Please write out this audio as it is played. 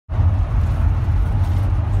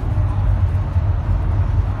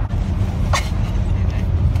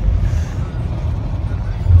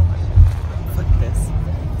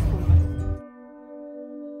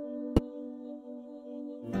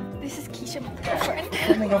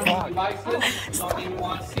Devices don't even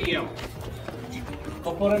want to see you.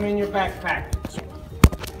 Go put them in your backpack.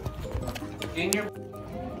 In your.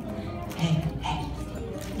 Hey,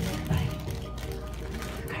 everybody.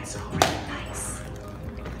 You guys are all really nice.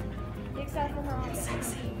 Except for her.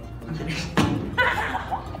 Sexy.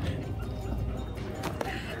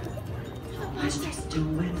 What's this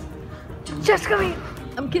doing? Just coming.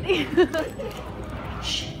 I'm kidding.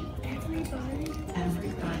 Shh.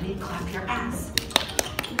 Everybody clap your ass.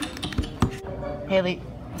 Haley,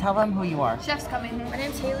 tell them who you are. Chef's coming. My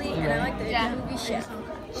name's Haley, and I like the movie Chef.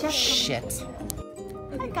 Shit.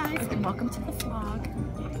 Hi guys, and welcome to the vlog.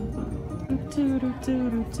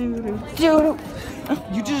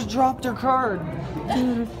 You just dropped your card.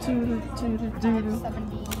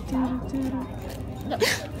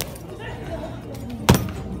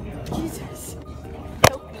 Jesus.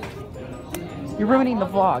 You're ruining the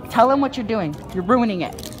vlog. Tell them what you're doing. You're ruining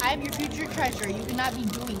it. I am your future treasure. You cannot be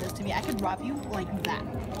doing this to me. I could rob you like that.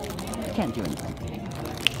 You can't do anything.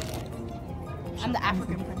 I'm the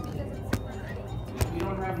African princess. You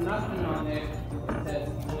don't have nothing on it that says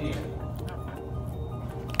clear.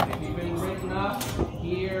 If you've been written up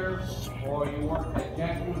here, or you work at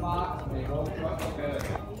Jack in the Box, they go to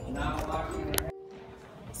not washing their hands.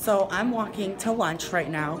 So I'm walking to lunch right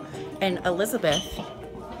now, and Elizabeth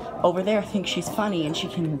over there thinks she's funny and she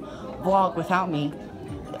can vlog without me.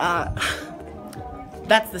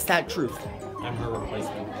 That's the sad truth. I'm her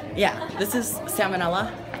replacement. Yeah, this is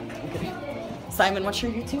Salmonella. Simon, what's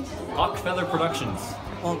your YouTube? Hawk Feather Productions.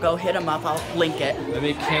 Well, go hit him up. I'll link it. They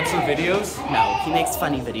make cancer videos? No, he makes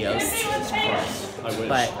funny videos. Jesus Christ. I wish.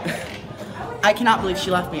 But I cannot believe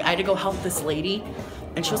she left me. I had to go help this lady,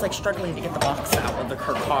 and she was like struggling to get the box out of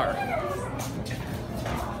her car.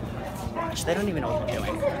 Watch, they don't even know what they're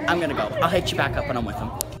doing. I'm gonna go. I'll hit you back up when I'm with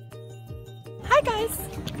them. Hi guys.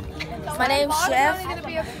 My name's Chef.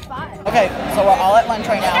 Okay, so we're all at lunch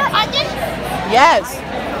right now. Onion? Yes.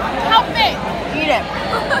 How big? Eat it.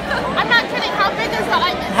 I'm not kidding. How big is the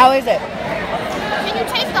onion? How is it? Can you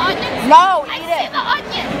taste the onion? No, I eat see it. the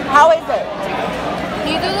onion. How is it?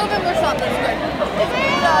 Need a little bit more salt. That's good.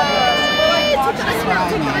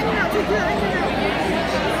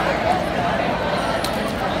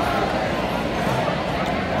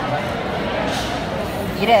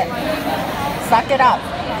 Eat it. Suck it up.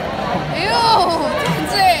 Ew,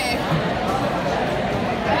 Tansy.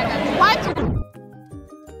 What?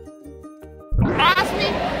 Ask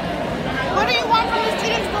me. What do you want from this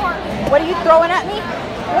eating store? What are you throwing at me?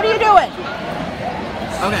 What are you doing?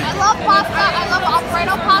 Okay. I love pasta. I love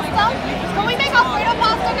Alfredo pasta. Can we make Alfredo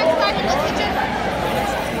pasta next time in the kitchen?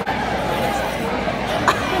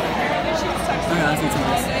 Okay, let's eat some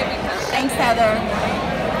of this. Thanks, Heather.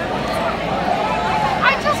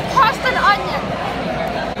 I just crushed an onion.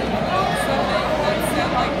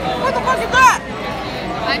 What the fuck is that?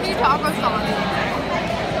 I need taco sauce.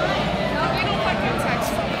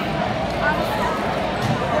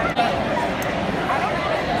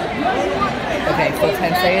 Okay, so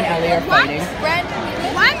Tensei and Ellie are fighting. What?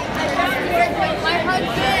 My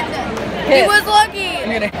husband. He was lucky. I'm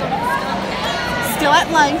kidding. Still at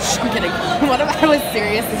lunch. I'm kidding. What if I was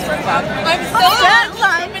serious? This is fun. I'm still at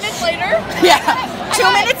lunch. 2 minutes later. Yeah. 2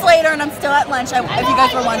 minutes later and I'm still at lunch, if you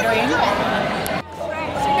guys were wondering.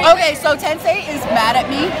 Okay, so Tensei is mad at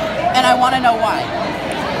me and I want to know why.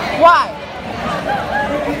 Why?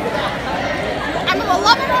 I'm a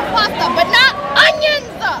lover of pasta, but not onions.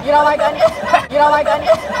 You don't like onions? You don't like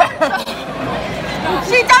onions?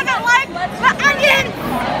 She doesn't like the onions!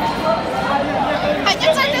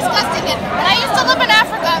 Onions are disgusting. When I used to live in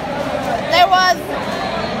Africa, there was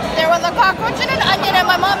a cockroach and an onion, and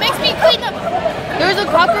my mom makes me clean them. There's a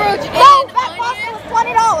cockroach in No, that pasta was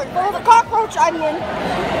 $20. There was a cockroach onion.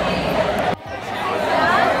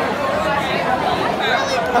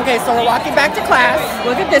 Okay, so we're walking back to class.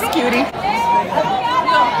 Look at this cutie.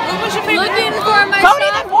 looking for my Don't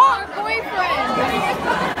even walk. boyfriend.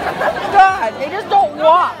 God, they just don't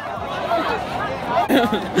walk.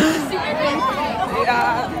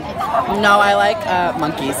 No, I like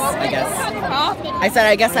monkeys, I guess. I said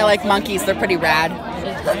I guess I like monkeys. They're pretty rad.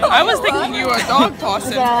 I was thinking you were a dog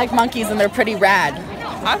person. I like monkeys and they're pretty rad.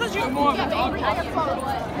 I thought you were more of a dog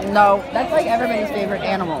person. No, that's like everybody's favorite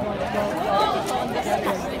animal.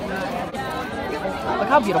 Look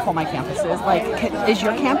how beautiful my campus is. Like, is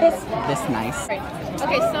your campus this nice?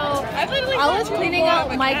 Okay, so I was cleaning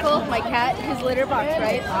out Michael, my cat, his litter box,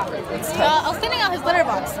 right? So I was cleaning out his litter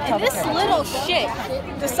box, and this little shit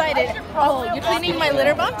decided, oh, you're cleaning my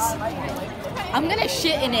litter box? I'm gonna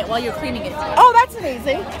shit in it while you're cleaning it. Oh, that's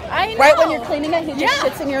amazing. I know. Right when you're cleaning it, he just Yeah.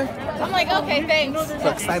 shits in your... I'm like, okay, thanks.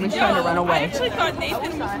 Look, Simon's trying to run I away. actually thought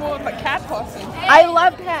Nathan was more of a cat person. I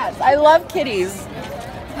love cats. I love kitties.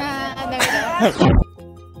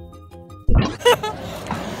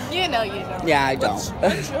 No, you know. Yeah, I don't.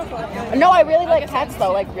 No, I really like cats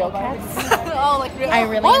though, like real cats. Oh, like real. I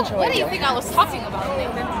really enjoy What do you real think I was talking about,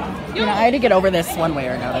 Nathan? You know, I had to get over this one way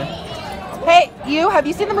or another. Hey, have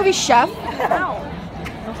you seen the movie Chef? Ow.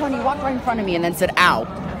 Tony, you walked right in front of me and then said, ow.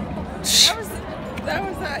 That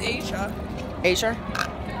was Asia. Asia?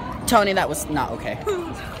 Tony, that was not okay.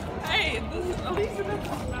 Hey, this is at least it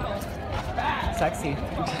doesn't smell. Sexy.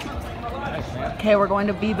 Okay, we're going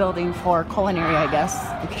to B building for culinary, I guess.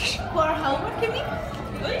 For help, can we?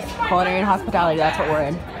 Culinary and hospitality, that's what we're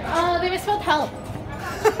in. They misspelled help.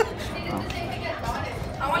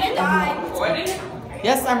 I want to die.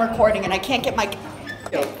 Yes, I'm recording and I can't get my...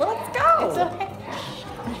 Let's go. It's okay.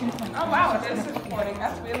 Oh wow, this is recording.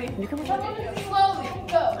 That's really. Slowly,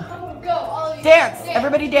 go, all of you. Dance,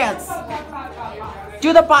 everybody dance.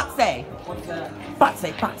 Do the batse. Batse.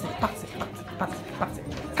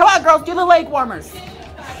 Come on, girls, do the leg warmers. Have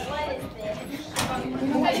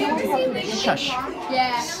you ever seen Big Shush.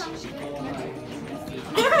 Yeah.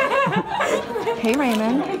 Hey,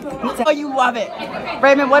 Raymond. Oh, you love it.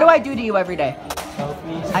 Raymond, what do I do to you every day?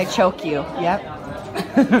 I choke you. Yep.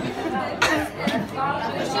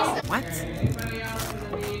 What?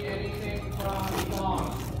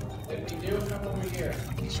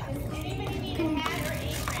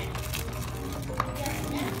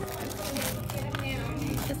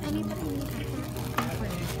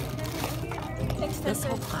 This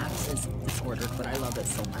whole class is disordered, but I love it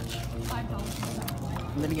so much. I'm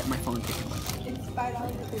gonna get my phone taken away.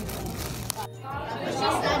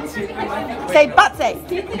 Say batse.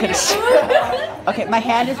 Okay, my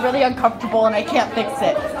hand is really uncomfortable and I can't fix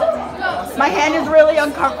it. My hand is really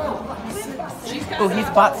uncomfortable. Oh, he's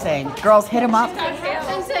batse. Girls, hit him up.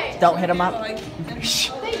 Don't hit him up.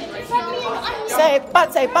 Say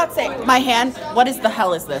batse. My hand. What is the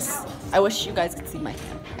hell is this? I wish you guys could see my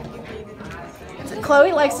hand.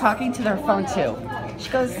 Chloe likes talking to their phone too. She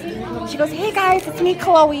goes, hey guys, it's me,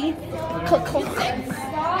 Chloe.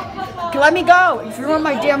 Let me go. If you ruin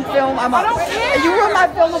my damn film, if you ruin my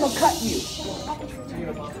film, I'm gonna cut you.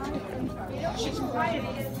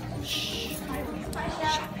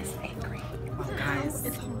 Chef is angry. Well, guys,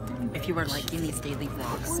 if you are liking these daily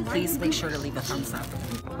vlogs, please make sure to leave a thumbs up.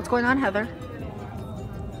 What's going on, Heather?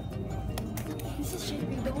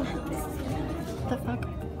 What the fuck?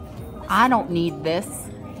 I don't need this.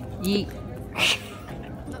 Yeet.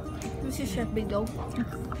 This is Chef Big Dope.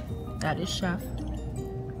 That is Chef.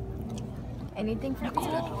 Anything for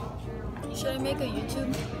Nicole? Should I make a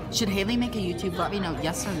YouTube? Should Haley make a YouTube? Let me know,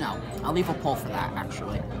 yes or no. I'll leave a poll for that,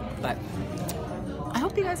 actually. But I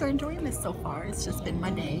hope you guys are enjoying this so far. It's just been my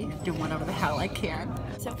day, doing whatever the hell I can.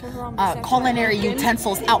 Except for Harambe. Culinary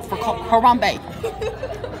utensils out for Harambe.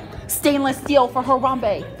 Stainless steel for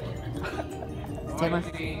Harambe. Stainless.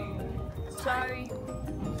 Sorry.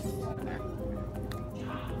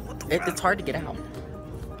 It's hard to get out.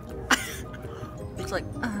 It's like,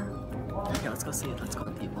 okay, let's go see it. Let's go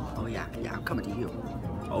with people. Oh yeah, I'm coming to you.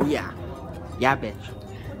 Oh yeah. Yeah, bitch.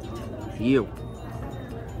 You.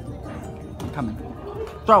 I'm coming.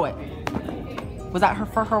 Throw it. Was that her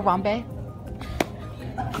for Harambe?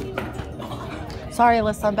 Sorry,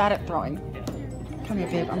 Alyssa, I'm bad at throwing. Come here,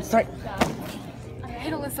 babe. I'm sorry.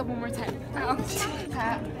 Hit Alyssa one more time. Ouch.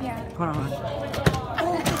 Yeah. Hold on.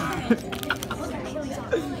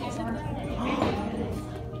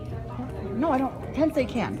 No, I don't. Tensei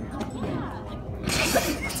can.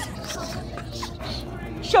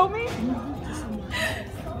 Show me.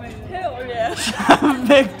 Hell yeah.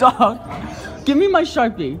 Big dog. Give me my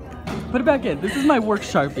Sharpie. Put it back in. This is my work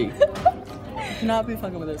Sharpie. Not be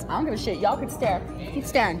fucking with this. I don't give a shit. Y'all can stare. Keep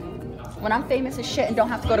staring. When I'm famous as shit and don't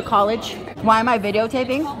have to go to college, why am I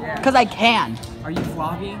videotaping? Because I can. Are you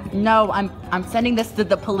vlogging? No, I'm sending this to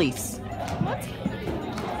the police. What?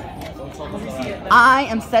 I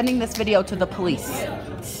am sending this video to the police.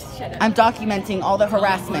 I'm documenting all the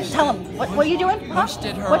harassment. Tell them, what are you doing? Huh?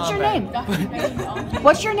 What's your name?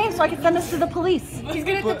 What's your name so I can send this to the police? He's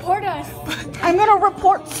gonna deport us. I'm gonna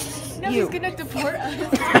report you. He's gonna deport us.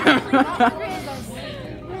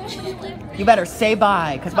 You better say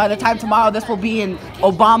bye, because by the time tomorrow, this will be in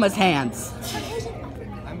Obama's hands.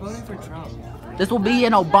 I'm voting for Trump. This will be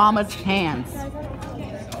in Obama's hands.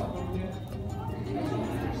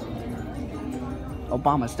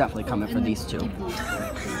 Obama's definitely coming for these two.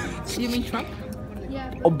 You mean Trump?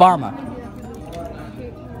 Yeah. Obama.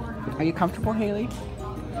 Are you comfortable, Haley?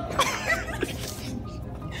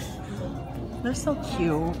 They're so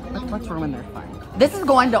cute. Let's ruin their fun. This is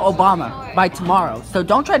going to Obama by tomorrow, so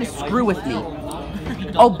don't try to screw with me.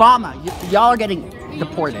 Obama, y'all are getting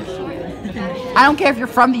deported. I don't care if you're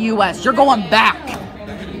from the US, you're going back.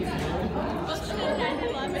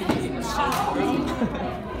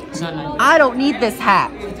 I don't need this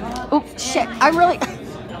hat. Oops, shit, I really...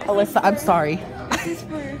 Alyssa, I'm sorry.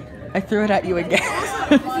 I threw it at you again.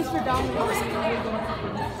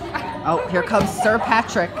 Oh, here comes Sir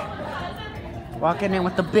Patrick. Walking in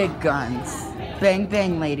with the big guns. Bang,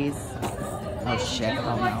 bang, ladies. Oh, shit.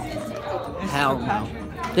 Oh, no. Hell no.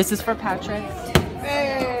 This is for Patrick.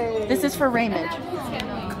 Hey. This is for Raymond.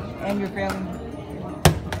 And your family.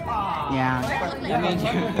 Yeah.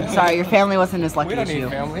 Sorry, your family wasn't as lucky as you.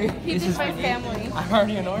 Family. This is my family. I'm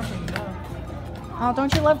already an orphan. Oh,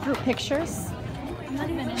 don't you love group pictures? I'm not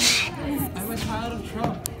even in. I'm a child of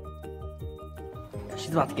Trump.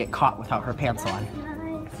 She's about to get caught without her pants on.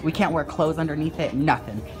 We can't wear clothes underneath it.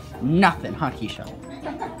 Nothing. Nothing, huh, Keisha?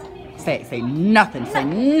 Say nothing. Say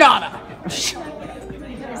nada.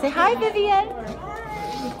 Say hi, Vivian.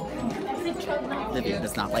 Vivian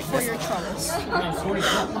does not like this.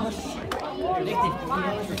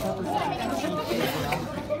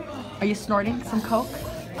 Are you snorting some coke?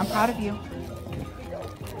 I'm proud of you.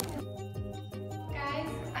 Guys,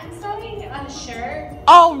 I'm starting on a shirt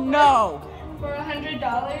Oh no! for $100.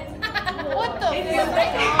 What the?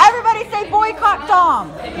 Everybody say boycott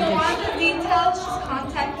Dom! If you want the details, just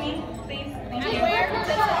contact me, please.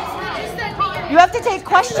 You have to take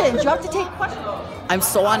questions. You have to take questions. I'm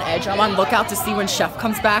so on edge. I'm on lookout to see when Chef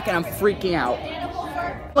comes back, and I'm freaking out.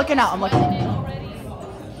 Looking out. I'm looking.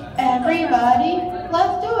 Everybody,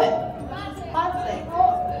 let's do it.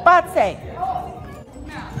 Batse.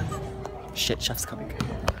 Shit, Chef's coming.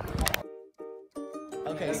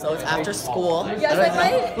 Okay, so it's after school. Yes, I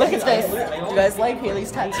like. Look at this. You guys like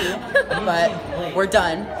Haley's tattoo? But we're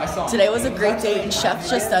done. Today was a great day, and Chef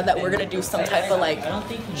just said that we're gonna do some type of like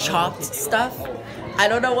chopped stuff. I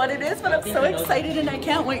don't know what it is, but I'm so excited and I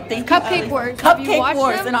can't wait. Thank you. Cupcake Wars. Have you Cupcake watched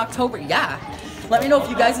Wars them? in October. Yeah. Let me know if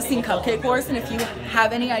you guys have seen Cupcake Wars, and if you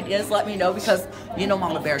have any ideas, let me know, because you know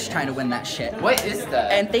Mama Bear's trying to win that shit. What is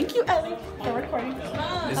that? And thank you, Ellie, for recording.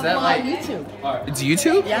 Is that like YouTube? It's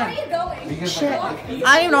YouTube? Yeah. Shit. I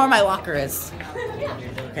don't even know where my locker is.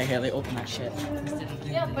 Okay, Haley, open that shit.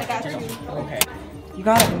 Yep, I got you. Okay. You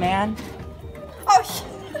got it, man. Oh, shit.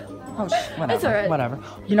 Oh, whatever. It's alright. Whatever.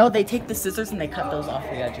 You know, they take the scissors and they cut those off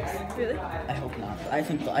the edges. Really? I hope not. I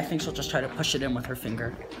think she'll just try to push it in with her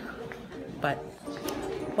finger. But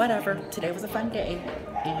whatever. Today was a fun day,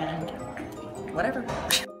 and whatever.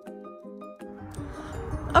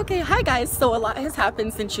 Okay, hi guys. So a lot has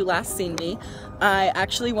happened since you last seen me. I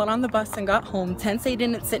actually went on the bus and got home. Tensei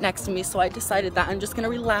didn't sit next to me, so I decided that I'm just gonna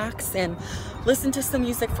relax and listen to some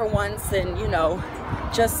music for once, and you know,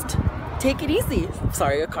 just take it easy.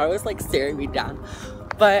 Sorry, a car was like staring me down.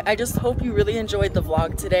 But I just hope you really enjoyed the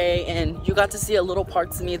vlog today, and you got to see a little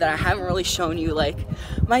parts of me that I haven't really shown you, like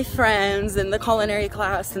my friends and the culinary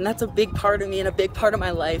class, and that's a big part of me and a big part of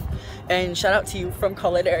my life. And shout out to you from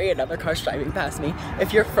culinary, another car's driving past me,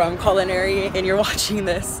 if you're from culinary and you're watching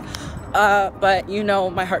this. But you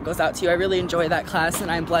know, my heart goes out to you. I really enjoy that class,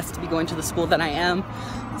 and I'm blessed to be going to the school that I am.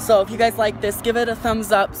 So if you guys like this, give it a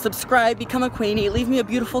thumbs up, subscribe, become a queenie, leave me a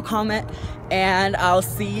beautiful comment, and I'll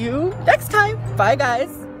see you next time. Bye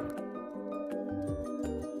guys.